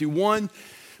 Jeremiah 51,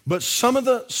 but some of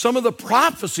the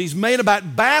prophecies made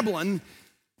about Babylon,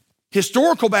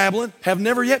 historical Babylon, have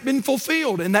never yet been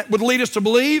fulfilled, and that would lead us to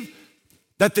believe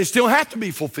that they still have to be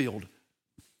fulfilled.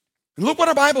 And look what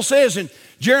our Bible says in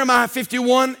Jeremiah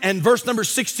 51 and verse number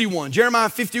 61. Jeremiah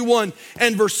 51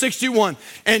 and verse 61.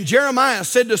 And Jeremiah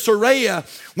said to Seraiah,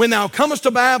 when thou comest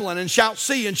to Babylon and shalt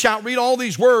see and shalt read all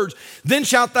these words, then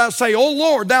shalt thou say, O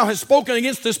Lord, thou hast spoken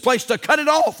against this place to cut it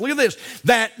off. Look at this.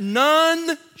 That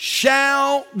none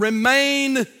shall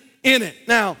remain in it.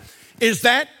 Now, is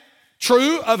that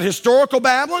true of historical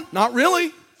Babylon? Not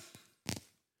really.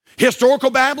 Historical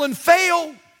Babylon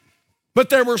failed. But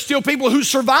there were still people who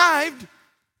survived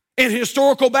in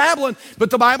historical Babylon. But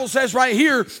the Bible says right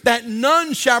here that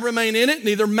none shall remain in it,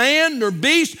 neither man nor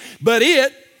beast, but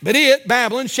it,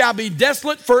 Babylon, shall be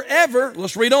desolate forever.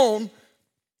 Let's read on.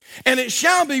 And it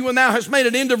shall be when thou hast made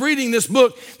an end of reading this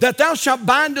book, that thou shalt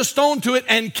bind a stone to it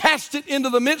and cast it into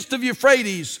the midst of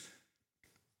Euphrates.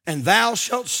 And thou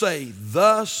shalt say,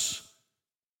 thus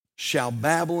shall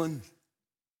Babylon,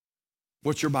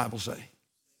 what's your Bible say?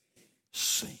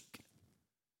 Sink.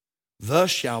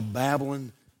 Thus shall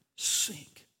Babylon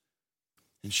sink,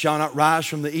 and shall not rise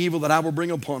from the evil that I will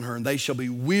bring upon her, and they shall be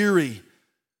weary.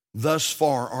 Thus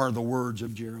far are the words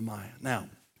of Jeremiah. Now,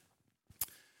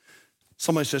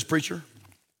 somebody says, preacher,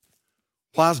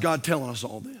 why is God telling us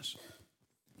all this?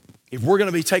 If we're going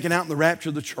to be taken out in the rapture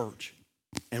of the church,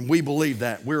 and we believe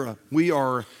that, we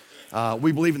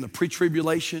believe in the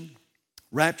pre-tribulation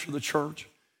rapture of the church.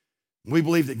 We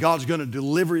believe that God's going to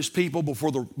deliver his people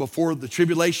before the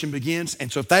tribulation begins.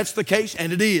 And so if that's the case,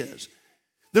 and it is,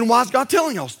 then why is God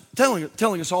telling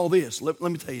us all this? Let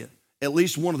me tell you, at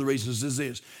least one of the reasons is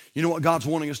this. You know what God's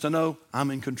wanting us to know? I'm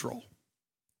in control.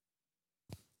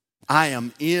 I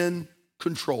am in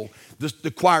control.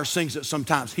 The choir sings it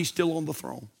sometimes. He's still on the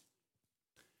throne.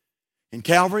 In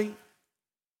Calvary,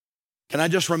 can I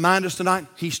just remind us tonight?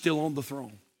 He's still on the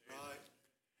throne.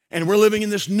 And we're living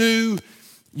in this new,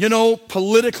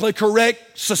 politically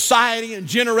correct society and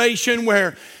generation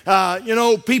where,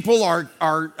 people are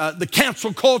the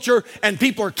cancel culture, and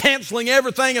people are canceling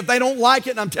everything if they don't like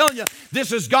it. And I'm telling you,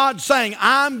 this is God saying,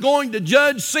 I'm going to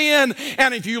judge sin,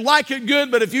 and if you like it,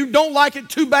 good, but if you don't like it,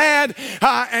 too bad.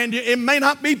 And it may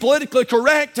not be politically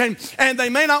correct, and they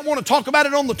may not want to talk about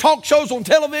it on the talk shows on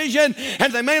television,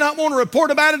 and they may not want to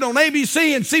report about it on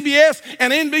ABC and CBS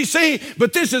and NBC,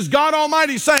 but this is God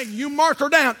Almighty saying, you mark her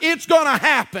down. It's going to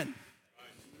happen.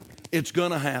 It's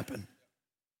going to happen.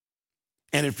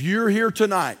 And if you're here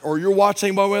tonight or you're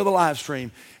watching by way of the live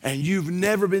stream and you've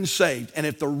never been saved, and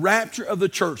if the rapture of the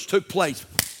church took place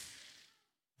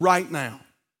right now,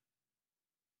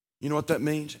 you know what that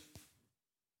means?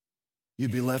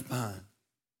 You'd be left behind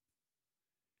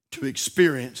to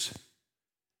experience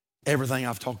everything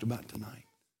I've talked about tonight.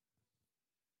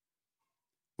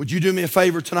 Would you do me a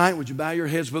favor tonight? Would you bow your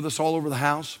heads with us all over the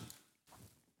house?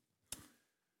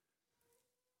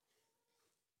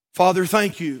 Father,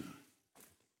 thank you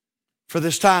for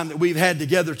this time that we've had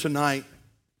together tonight.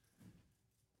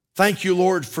 Thank you,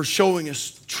 Lord, for showing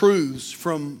us truths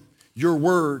from your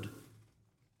word.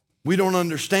 We don't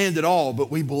understand it all, but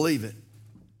we believe it.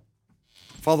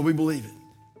 Father, we believe it.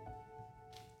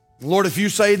 Lord, if you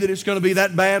say that it's going to be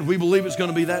that bad, we believe it's going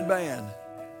to be that bad.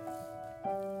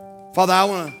 Father, I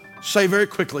want to say very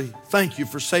quickly, thank you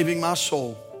for saving my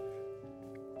soul.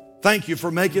 Thank you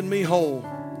for making me whole.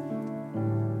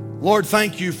 Lord,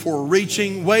 thank you for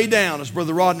reaching way down, as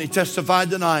Brother Rodney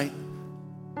testified tonight,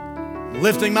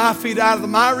 lifting my feet out of the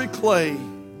miry clay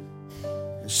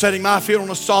and setting my feet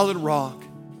on a solid rock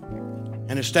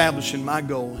and establishing my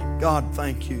going. God,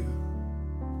 thank you.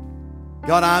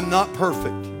 God, I'm not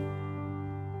perfect,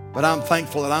 but I'm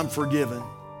thankful that I'm forgiven.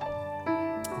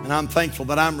 And I'm thankful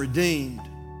that I'm redeemed.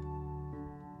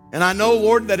 And I know,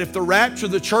 Lord, that if the rapture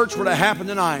of the church were to happen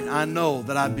tonight, I know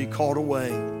that I'd be caught away.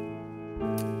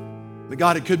 But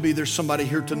God, it could be there's somebody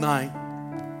here tonight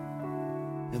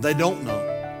and they don't know.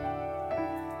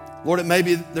 Lord, it may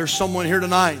be there's someone here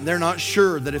tonight and they're not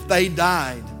sure that if they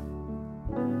died,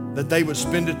 that they would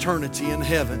spend eternity in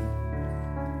heaven.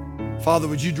 Father,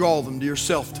 would you draw them to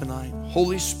yourself tonight?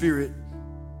 Holy Spirit,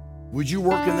 would you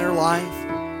work in their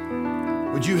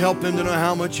life? Would you help them to know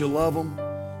how much you love them?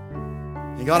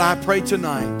 And God, I pray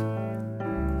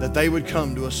tonight that they would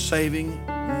come to a saving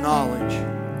knowledge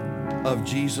of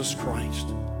Jesus Christ.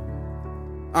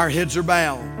 Our heads are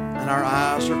bowed and our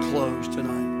eyes are closed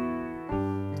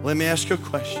tonight. Let me ask you a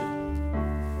question.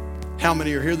 How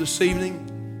many are here this evening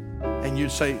and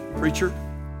you'd say, preacher,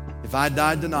 if I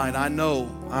died tonight, I know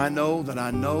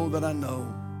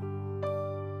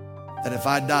that if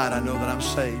I died, I know that I'm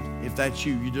saved. If that's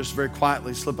you, you just very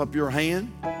quietly slip up your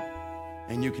hand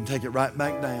and you can take it right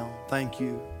back down. Thank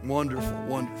you. Wonderful,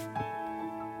 wonderful.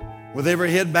 With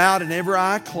every head bowed and every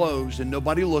eye closed and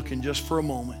nobody looking, just for a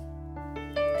moment,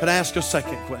 could I ask a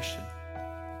second question?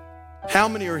 How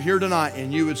many are here tonight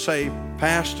and you would say,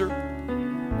 Pastor,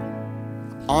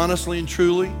 honestly and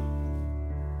truly,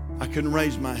 I couldn't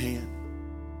raise my hand.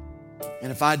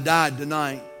 And if I died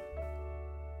tonight,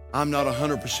 I'm not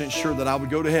 100% sure that I would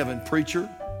go to heaven. Preacher,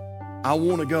 I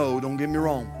want to go. Don't get me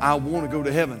wrong. I want to go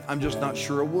to heaven. I'm just not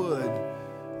sure I would.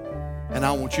 And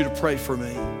I want you to pray for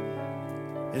me.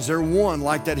 Is there one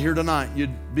like that here tonight?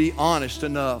 You'd be honest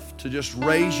enough to just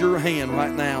raise your hand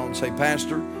right now and say,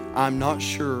 Pastor, I'm not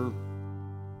sure.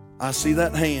 I see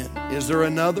that hand. Is there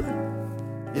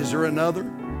another? Is there another?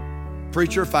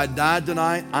 Preacher, if I died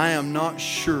tonight, I am not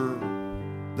sure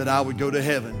that I would go to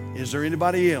heaven. Is there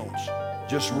anybody else?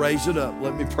 Just raise it up.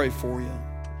 Let me pray for you.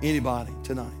 Anybody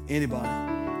tonight? Anybody?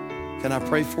 Can I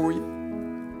pray for you?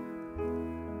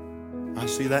 I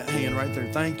see that hand right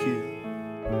there. Thank you.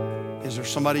 Is there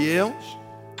somebody else?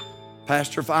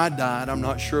 Pastor, if I died, I'm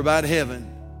not sure about heaven.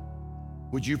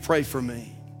 Would you pray for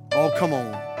me? Oh, come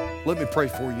on. Let me pray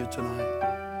for you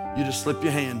tonight. You just slip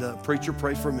your hand up. Preacher,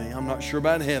 pray for me. I'm not sure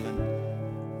about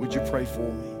heaven. Would you pray for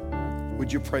me?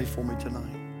 Would you pray for me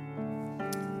tonight?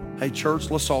 Hey, church,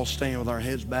 let's all stand with our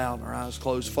heads bowed and our eyes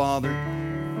closed. Father,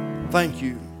 thank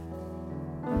you.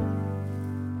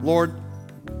 Lord,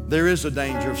 there is a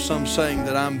danger of some saying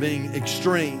that I'm being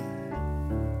extreme.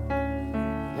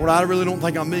 Lord, I really don't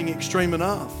think I'm being extreme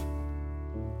enough.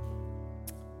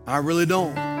 I really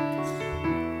don't.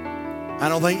 I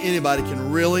don't think anybody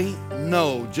can really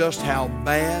know just how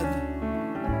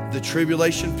bad the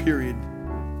tribulation period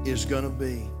is going to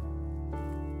be.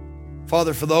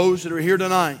 Father, for those that are here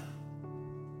tonight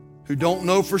who don't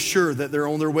know for sure that they're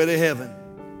on their way to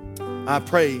heaven, I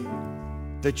pray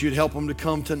that you'd help them to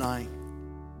come tonight.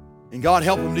 And God,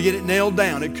 help them to get it nailed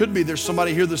down. It could be there's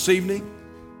somebody here this evening,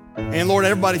 and Lord,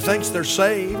 everybody thinks they're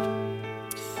saved.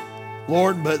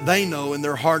 Lord, but they know in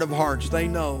their heart of hearts, they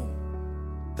know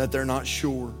that they're not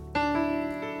sure.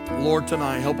 Lord,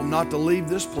 tonight, help them not to leave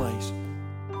this place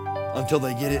until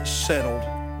they get it settled.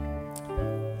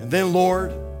 And then,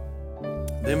 Lord,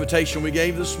 the invitation we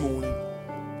gave this morning,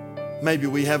 maybe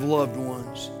we have loved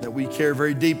ones that we care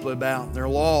very deeply about. They're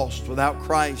lost without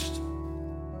Christ.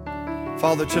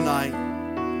 Father, tonight,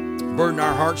 burden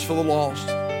our hearts for the lost.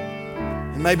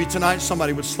 And maybe tonight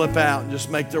somebody would slip out and just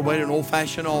make their way to an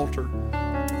old-fashioned altar.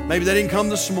 Maybe they didn't come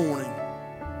this morning.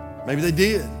 Maybe they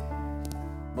did.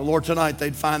 But Lord, tonight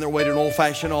they'd find their way to an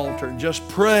old-fashioned altar and just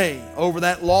pray over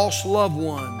that lost loved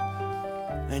one.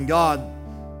 And God,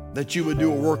 that you would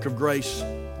do a work of grace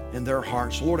in their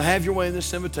hearts. Lord, have your way in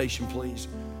this invitation, please.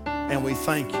 And we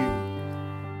thank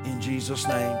you in Jesus'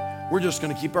 name. We're just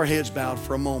going to keep our heads bowed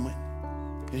for a moment.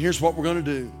 And here's what we're going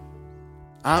to do.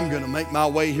 I'm going to make my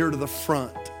way here to the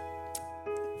front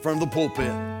of the pulpit.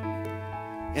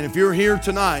 And if you're here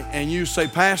tonight and you say,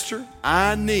 Pastor,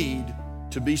 I need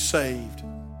to be saved,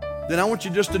 then I want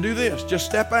you just to do this. Just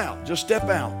step out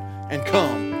and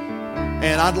come.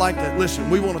 And I'd like to, listen,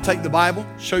 we want to take the Bible,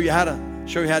 show you how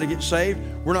to get saved.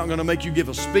 We're not going to make you give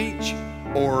a speech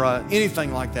or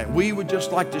anything like that. We would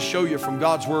just like to show you from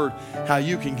God's Word how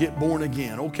you can get born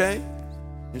again, okay?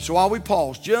 And so while we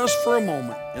pause just for a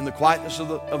moment in the quietness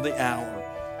of the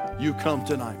hour, you come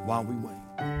tonight while we wait.